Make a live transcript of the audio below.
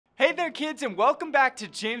Hey there, kids, and welcome back to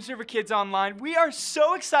James River Kids Online. We are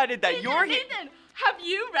so excited that you're here. Nathan, have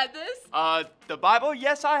you read this? The Bible?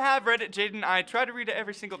 Yes, I have read it, Jaden. I try to read it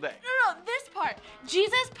every single day. No, this part.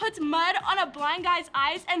 Jesus puts mud on a blind guy's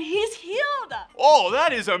eyes and he's healed. Oh,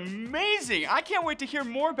 that is amazing. I can't wait to hear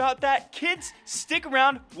more about that. Kids, stick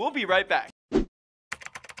around. We'll be right back.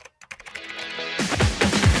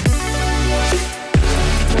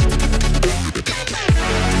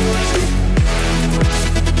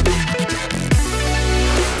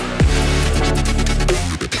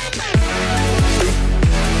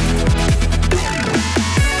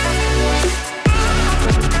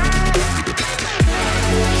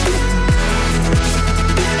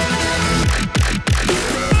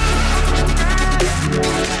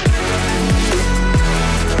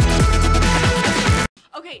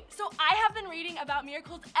 About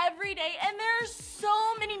miracles every day, and there's so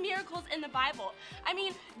many miracles in the Bible. I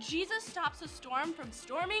mean, Jesus stops a storm from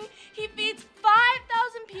storming. He feeds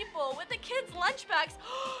 5,000 people with the kids' lunch bags.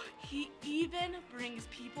 He even brings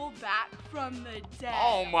people back from the dead.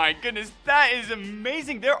 Oh my goodness, that is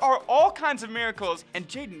amazing. There are all kinds of miracles. And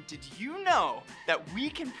Jaden, did you know that we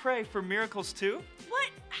can pray for miracles too? What?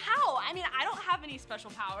 How? I mean, I don't have any special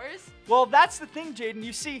powers. Well, that's the thing, Jaden.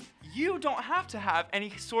 You see, you don't have to have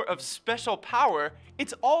any sort of special power.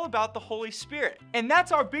 It's all about the Holy Spirit. And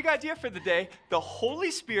that's our big idea for the day. The Holy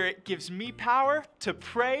Spirit gives me power to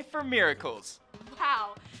pray for miracles.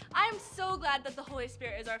 Wow. I'm so glad that the Holy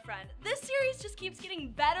Spirit is our friend. This series just keeps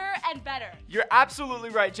getting better and better. You're absolutely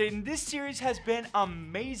right, Jaden. This series has been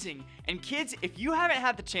amazing. And kids, if you haven't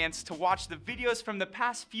had the chance to watch the videos from the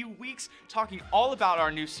past few weeks talking all about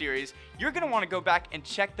our new series, you're gonna wanna go back and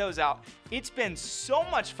check those out. It's been so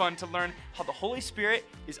much fun to learn how the Holy Spirit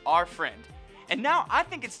is our friend. And now I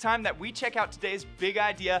think it's time that we check out today's big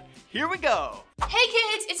idea. Here we go. Hey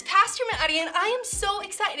kids, it's Pastor Maddie and I am so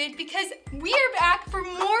excited because we are back for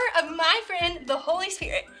more of my friend, the Holy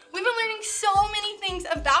Spirit. We've been learning so many things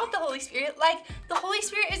about the Holy Spirit, like the Holy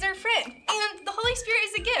Spirit is our friend and the Holy Spirit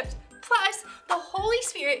is a gift. Plus, the Holy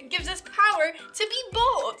Spirit gives us power to be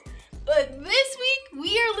bold. But this week,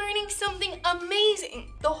 we are learning something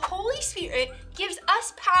amazing. The Holy Spirit gives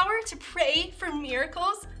us power to pray for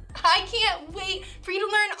miracles. I can't wait for you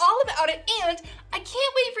to learn all about it, and I can't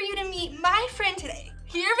wait for you to meet my friend today.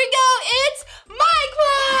 Here we go, it's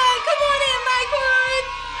Myquan! Come on in, Myquan!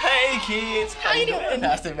 Hey kids, how you doing,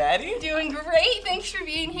 Pastor Maddie? Doing great, thanks for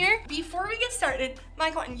being here. Before we get started,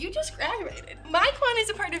 Myquan, you just graduated. Myquan is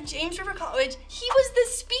a part of James River College. He was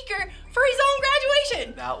the speaker for his own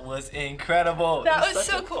graduation. That was incredible. That was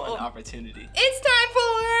such so a cool. Fun opportunity. It's time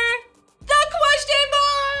for the question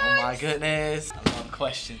box! Oh my goodness, I love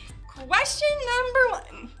questions. Question number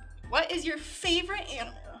 1. What is your favorite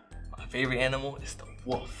animal? My favorite animal is the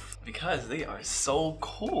wolf because they are so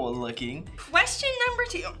cool looking. Question number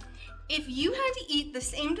 2. If you had to eat the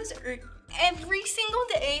same dessert every single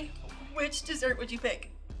day, which dessert would you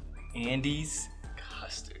pick? Andes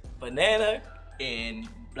custard, banana, and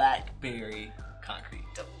blackberry concrete.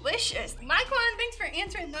 Delicious. Myquan, thanks for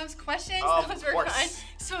answering those questions. Of Those were course. fun.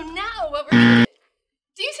 So now what we're gonna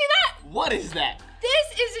do you see that? What is that?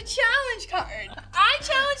 This is a challenge card. I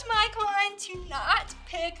challenge Myquan to not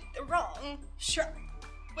pick the wrong straw.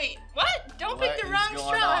 Wait, what? Don't pick the wrong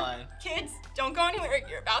straw. Kids, don't go anywhere.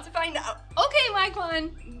 You're about to find out. Okay,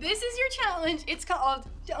 Myquan, this is your challenge. It's called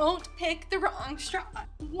Don't Pick the Wrong Straw.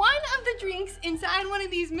 One of the drinks inside one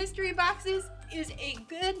of these mystery boxes is a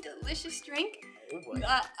good, delicious drink. Oh boy. The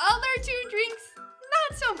other 2 drinks,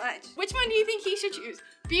 not so much. Which one do you think he should choose?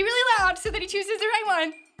 Be really loud so that he chooses the right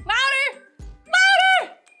one. Louder!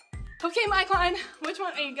 Louder! Okay, Myquan, which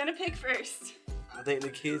one are you gonna pick first? I think the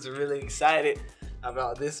kids are really excited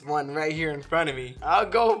about this one right here in front of me. I'll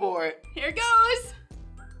go for it. Here goes.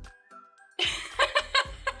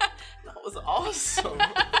 That was awesome.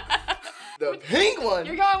 The pink one.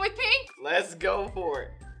 You're going with pink? Let's go for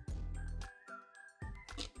it.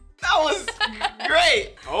 That was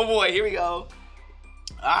great. Oh boy, here we go.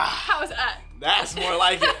 Ah, How's that? that's more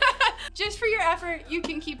like it. Just for your effort, you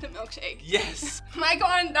can keep the milkshake. Yes.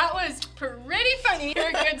 Myquan, that was pretty funny. You're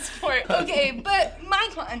a good sport. Okay, but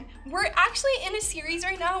Myquan, we're actually in a series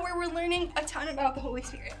right now where we're learning a ton about the Holy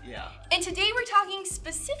Spirit. Yeah. And today we're talking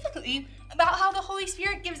specifically about how the Holy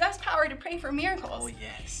Spirit gives us power to pray for miracles. Oh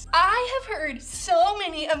yes. I have heard so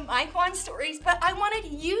many of Myquan's stories, but I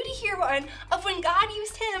wanted you to hear one of when God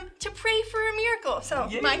used him to pray for a miracle. So,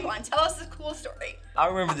 Yay. Myquan, tell us a cool story. I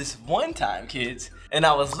remember this one time, kids, and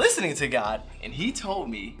I was listening to God, and he told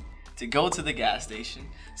me to go to the gas station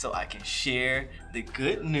so I can share the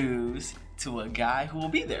good news to a guy who will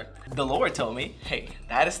be there. The Lord told me, hey,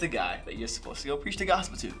 that is the guy that you're supposed to go preach the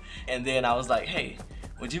gospel to. And then I was like, hey,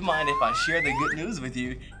 would you mind if I share the good news with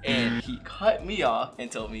you? And he cut me off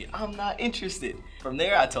and told me, I'm not interested. From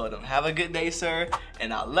there, I told him, have a good day, sir.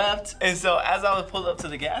 And I left. And so as I was pulled up to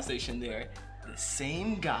the gas station there, the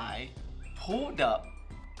same guy pulled up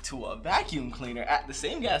to a vacuum cleaner at the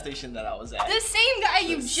same gas station that I was at. The same guy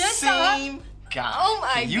you just saw? Same guy. Oh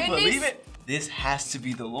my Can you goodness. believe it? This has to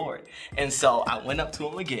be the Lord. And so I went up to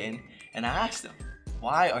him again and I asked him,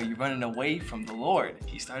 why are you running away from the Lord?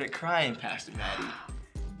 He started crying, Pastor Maddie.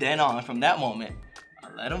 Then on, from that moment,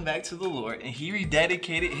 I led him back to the Lord and he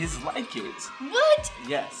rededicated his life, kids. What?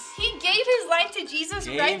 Yes. He gave his life to Jesus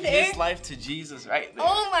right there? Gave his life to Jesus right there.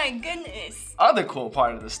 Oh my goodness. Other cool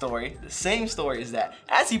part of the story, the same story, is that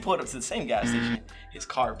as he pulled up to the same gas station, his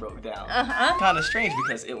car broke down. Kind of strange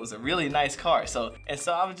because it was a really nice car. So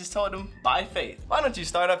I just told him, by faith, why don't you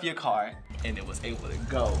start up your car? And it was able to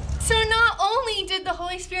go. So not only did the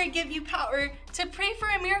Holy Spirit give you power to pray for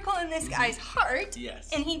a miracle in this guy's heart, Yes.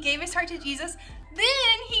 and he gave his heart to Jesus,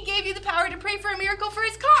 then he gave you the power to pray for a miracle for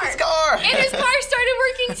his car. His car! And his car started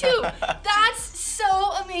working too. That's so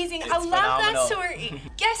amazing. I It's love phenomenal. that story.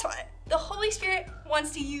 Guess what? The Holy Spirit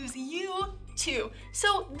wants to use you too.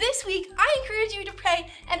 So this week, I encourage you to pray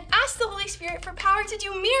and ask the Holy Spirit for power to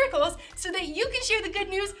do miracles so that you can share the good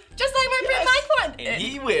news just like my friend Mike did. And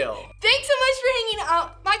he will. Thanks so much for hanging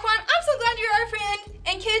out. Mike, I'm so glad you're our friend.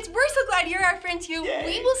 And kids, we're so glad you're our friend too. Yay.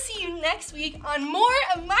 We will see you next week on more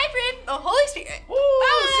of My Friend, the Holy Spirit. Woo,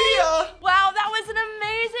 Bye. see ya. Wow, that was an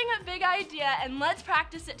amazing big idea, and let's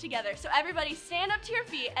practice it together. So everybody stand up to your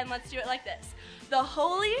feet and let's do it like this. The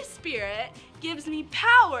Holy Spirit gives me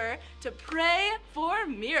power to pray for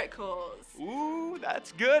miracles. Ooh,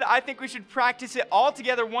 that's good. I think we should practice it all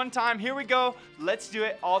together one time. Here we go. Let's do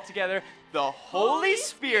it all together. The Holy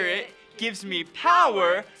Spirit gives me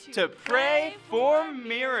power to pray for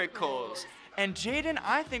miracles. And Jaden,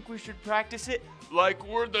 I think we should practice it like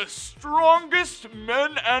we're the strongest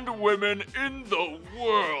men and women in the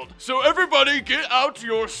world. So everybody get out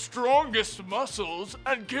your strongest muscles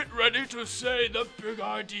and get ready to say the big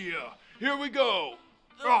idea. Here we go.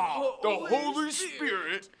 The Holy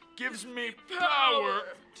Spirit gives me power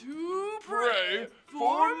to pray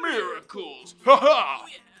for miracles. Ha ha!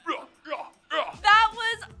 That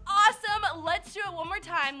was awesome. Let's do it one more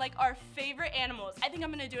time, like our favorite animals. I think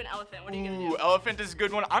I'm gonna do an elephant. What are you gonna do? Ooh, elephant is a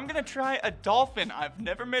good one. I'm gonna try a dolphin. I've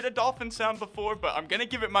never made a dolphin sound before, but I'm gonna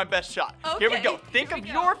give it my best shot. Here we Okay, go. Think here of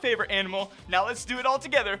we go. your favorite animal. Now let's do it all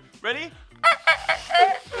together. Ready?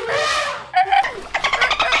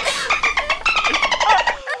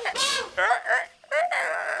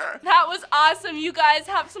 That was awesome. You guys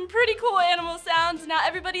have some pretty cool animal sounds. Now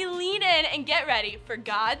everybody lean in and get ready for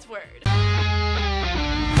God's Word.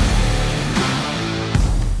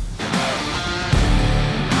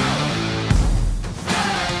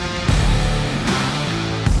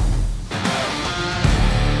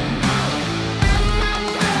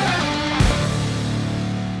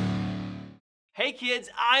 Hey kids,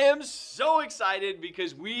 I am so excited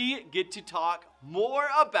because we get to talk more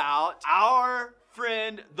about our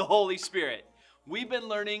friend, the Holy Spirit. We've been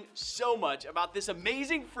learning so much about this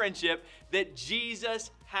amazing friendship that Jesus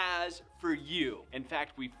has for you. In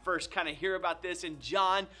fact, we first kind of hear about this in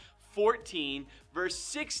John 14, verse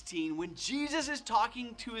 16, when Jesus is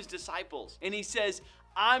talking to his disciples. And he says,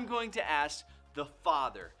 I'm going to ask the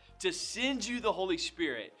Father to send you the Holy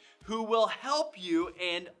Spirit, who will help you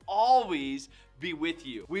and always be with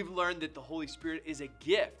you. We've learned that the Holy Spirit is a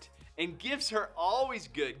gift, and gifts are always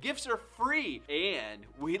good. Gifts are free. And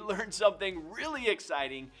we learned something really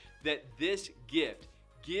exciting, that this gift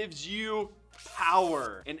gives you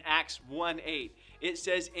power. In Acts 1:8, it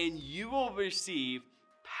says, and you will receive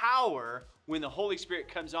power when the Holy Spirit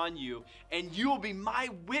comes on you, and you will be my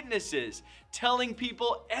witnesses, telling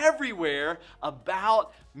people everywhere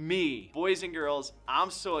about me. Boys and girls, I'm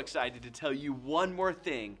so excited to tell you one more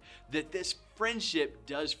thing that this friendship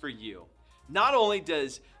does for you. Not only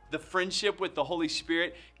does the friendship with the Holy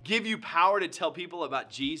Spirit give you power to tell people about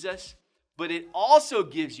Jesus, but it also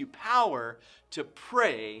gives you power to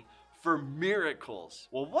pray for miracles.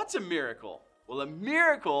 Well, what's a miracle? Well, a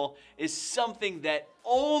miracle is something that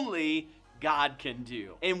only God can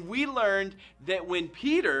do. And we learned that when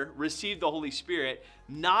Peter received the Holy Spirit,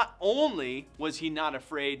 not only was he not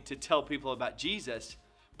afraid to tell people about Jesus,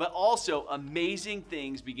 but also amazing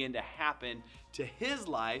things began to happen to his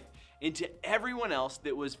life and to everyone else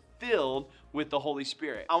that was filled with the Holy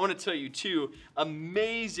Spirit. I want to tell you two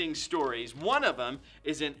amazing stories. One of them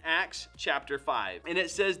is in Acts chapter 5, and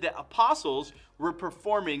it says that apostles were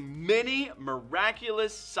performing many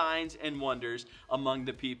miraculous signs and wonders among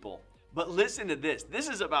the people. But listen to this. This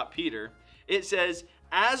is about Peter. It says,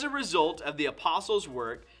 as a result of the apostles'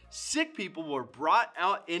 work, sick people were brought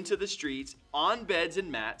out into the streets on beds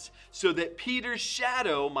and mats so that Peter's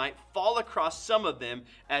shadow might fall across some of them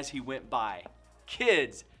as he went by.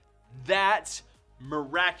 Kids, that's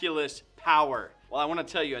miraculous power. Well, I want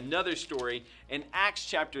to tell you another story in Acts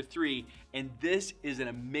chapter 3, and this is an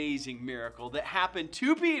amazing miracle that happened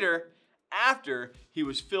to Peter after he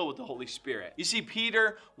was filled with the Holy Spirit. You see,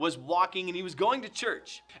 Peter was walking and he was going to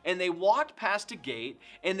church, and they walked past a gate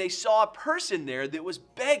and they saw a person there that was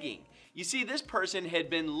begging. You see, this person had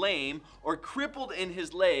been lame or crippled in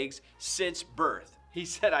his legs since birth. He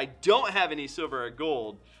said, I don't have any silver or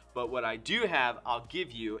gold, but what I do have, I'll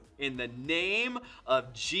give you. In the name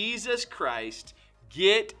of Jesus Christ,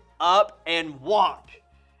 get up and walk.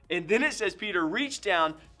 And then it says Peter reached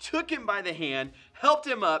down, took him by the hand, helped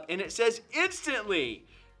him up, and it says instantly,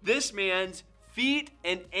 this man's feet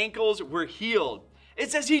and ankles were healed.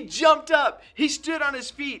 It says he jumped up, he stood on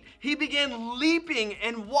his feet, he began leaping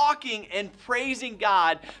and walking and praising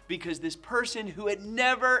God because this person who had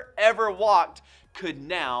never ever walked could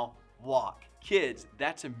now walk. Kids,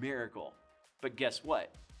 that's a miracle. But guess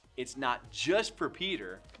what? It's not just for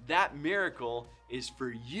Peter. That miracle is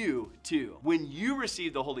for you too. When you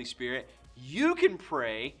receive the Holy Spirit, you can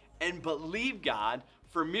pray and believe God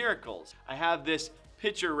for miracles. I have this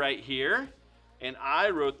picture right here, and I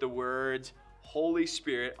wrote the words Holy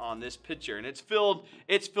Spirit on this picture, and it's filled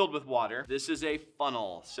with water. This is a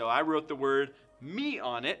funnel, so I wrote the word me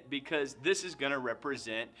on it because this is gonna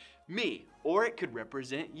represent me, or it could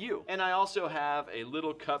represent you. And I also have a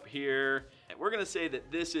little cup here. We're gonna say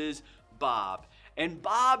that this is Bob, and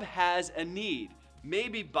Bob has a need.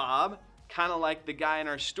 Maybe Bob, kind of like the guy in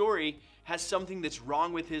our story, has something that's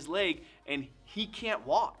wrong with his leg and he can't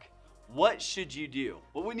walk. What should you do?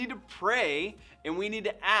 Well, we need to pray and we need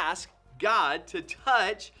to ask God to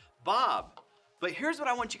touch Bob. But here's what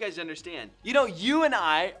I want you guys to understand. You know, you and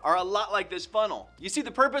I are a lot like this funnel. You see,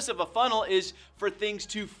 the purpose of a funnel is for things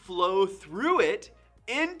to flow through it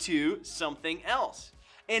into something else.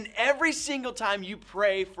 And every single time you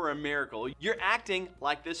pray for a miracle, you're acting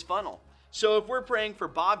like this funnel. So if we're praying for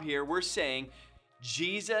Bob here, we're saying,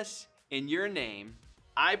 Jesus, in your name,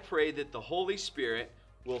 I pray that the Holy Spirit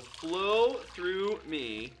will flow through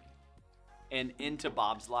me and into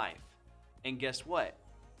Bob's life. And guess what?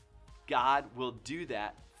 God will do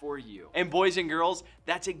that for you. And boys and girls,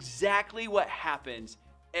 that's exactly what happens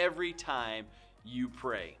every time you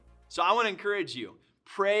pray. So I want to encourage you,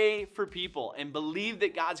 pray for people and believe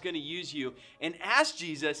that God's going to use you, and ask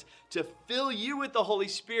Jesus to fill you with the Holy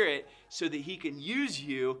Spirit so that he can use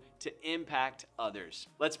you to impact others.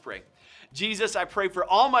 Let's pray. Jesus, I pray for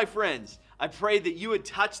all my friends. I pray that you would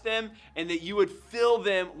touch them and that you would fill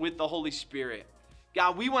them with the Holy Spirit.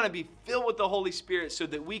 God, we want to be filled with the Holy Spirit so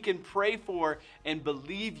that we can pray for and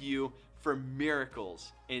believe you for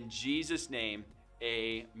miracles. In Jesus' name,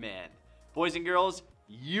 amen. Boys and girls,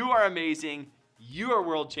 you are amazing. You are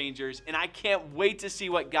world changers, and I can't wait to see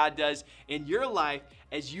what God does in your life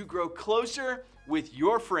as you grow closer with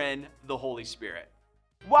your friend, the Holy Spirit.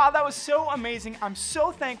 Wow, that was so amazing. I'm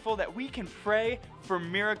so thankful that we can pray for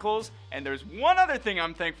miracles. And there's one other thing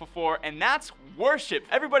I'm thankful for, and that's worship.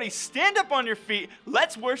 Everybody stand up on your feet.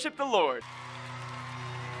 Let's worship the Lord.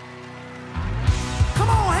 Come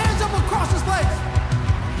on, hands up across this place.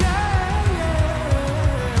 Yeah, yeah.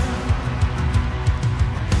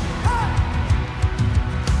 Hey.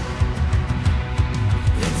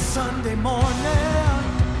 It's Sunday morning.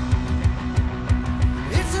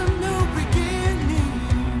 It's a new beginning.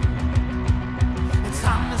 It's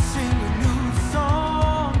time to sing a new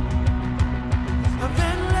song of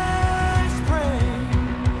endless praise.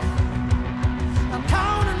 I'm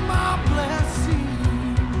counting my blessings.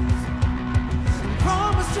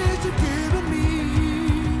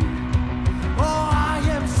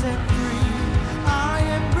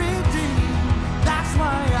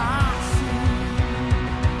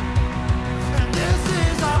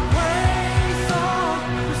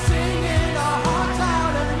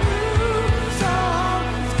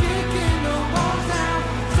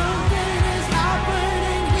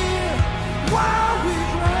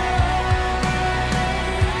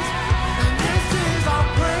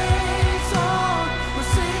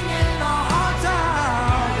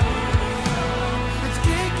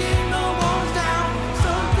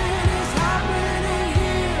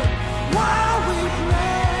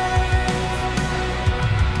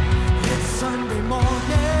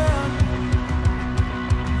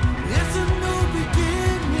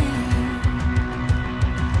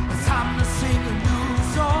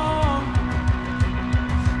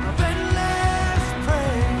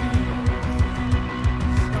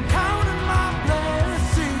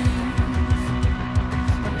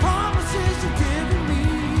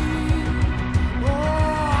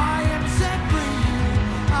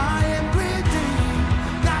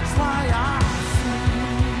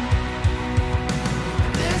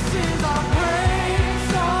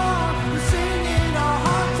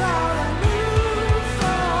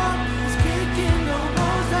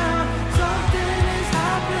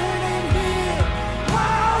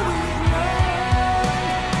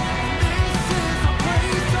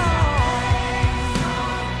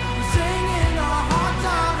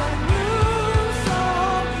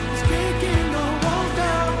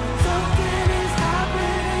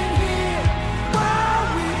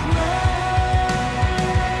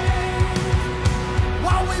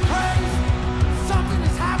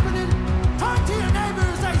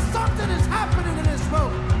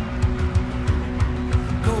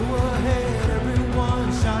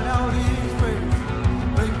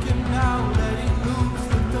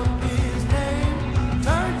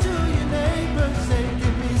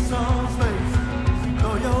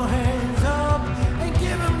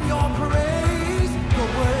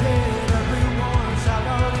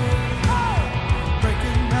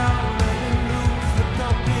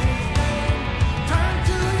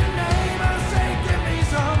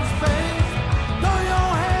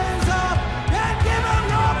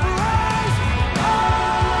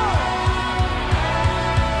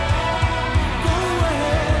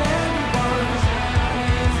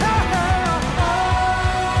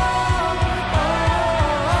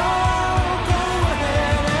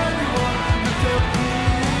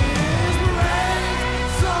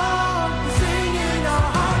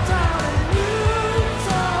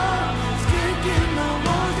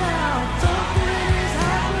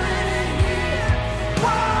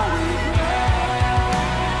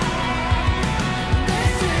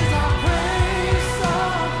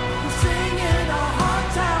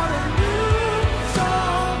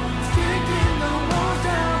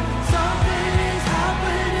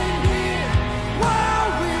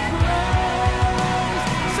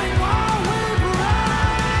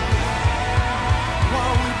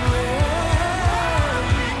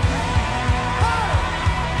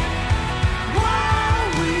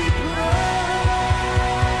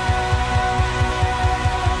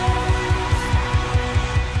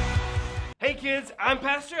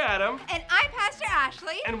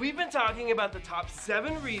 Ashley. And we've been talking about the top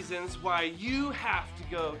 7 reasons why you have to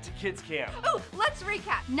go to kids camp. Oh, let's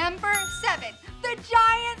recap. Number 7, the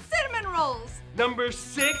giant cinnamon rolls. Number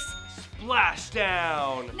 6,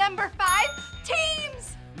 splashdown. Number 5,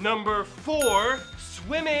 teams. Number 4,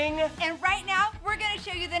 swimming. And right now, we're gonna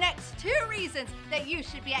show you the next 2 reasons that you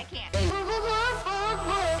should be at camp.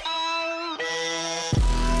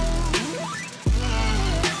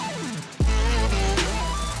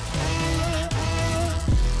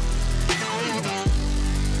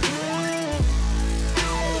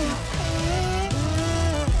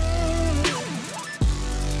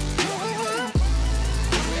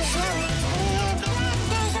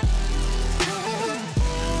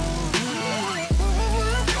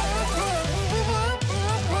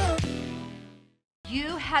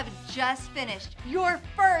 You have just finished your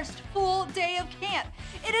first full day of camp.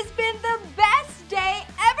 It has been the best day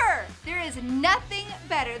ever. There is nothing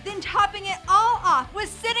better than topping it all off with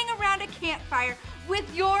sitting around a campfire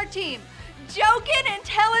with your team, joking and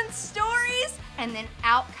telling stories, and then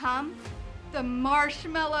out come the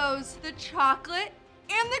marshmallows, the chocolate,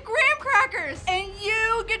 and the graham crackers. And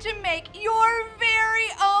you get to make your very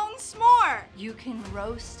own s'more. You can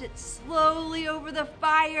roast it slowly over the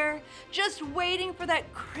fire, just waiting for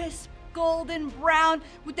that crisp golden brown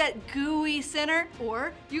with that gooey center.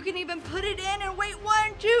 Or you can even put it in and wait 1,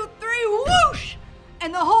 2, 3, whoosh!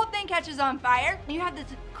 And the whole thing catches on fire. You have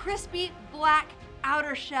this crispy black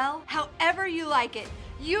outer shell. However you like it,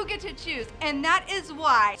 you get to choose. And that is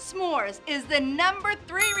why s'mores is the number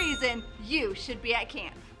 3 reason you should be at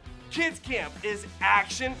camp. Kids camp is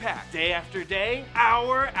action-packed, day after day,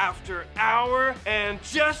 hour after hour, and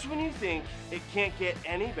just when you think it can't get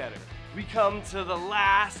any better, we come to the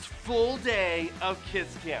last full day of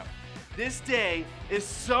kids camp. This day is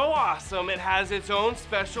so awesome, it has its own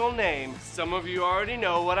special name. Some of you already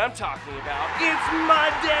know what I'm talking about. It's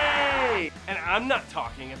Mud Day! And I'm not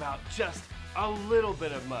talking about just a little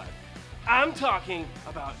bit of mud. I'm talking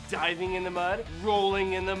about diving in the mud,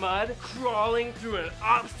 rolling in the mud, crawling through an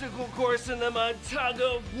obstacle course in the mud, tug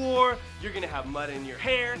of war. You're gonna have mud in your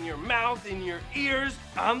hair, in your mouth, in your ears.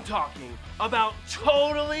 I'm talking about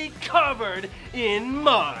totally covered in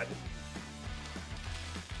mud.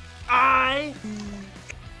 I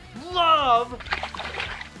love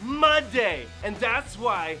Mud Day, and that's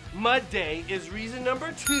why Mud Day is reason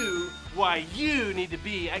number 2 why you need to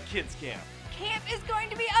be at kids camp. Camp is going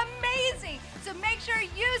to be amazing, so make sure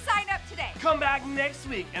you sign up today. Come back next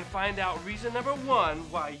week and find out reason number 1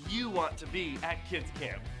 why you want to be at kids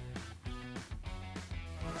camp.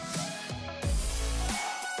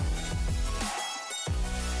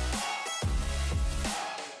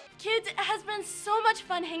 Kids, it has been so much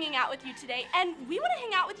fun hanging out with you today, and we want to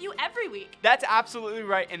hang out with you every week. That's absolutely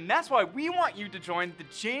right, and that's why we want you to join the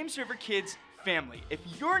James River Kids family. If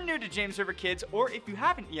you're new to James River Kids, or if you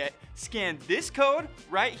haven't yet, scan this code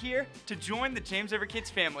right here to join the James River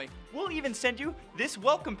Kids family. We'll even send you this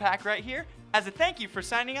welcome pack right here as a thank you for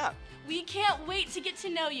signing up. We can't wait to get to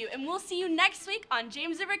know you, and we'll see you next week on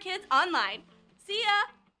James River Kids Online. See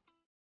ya!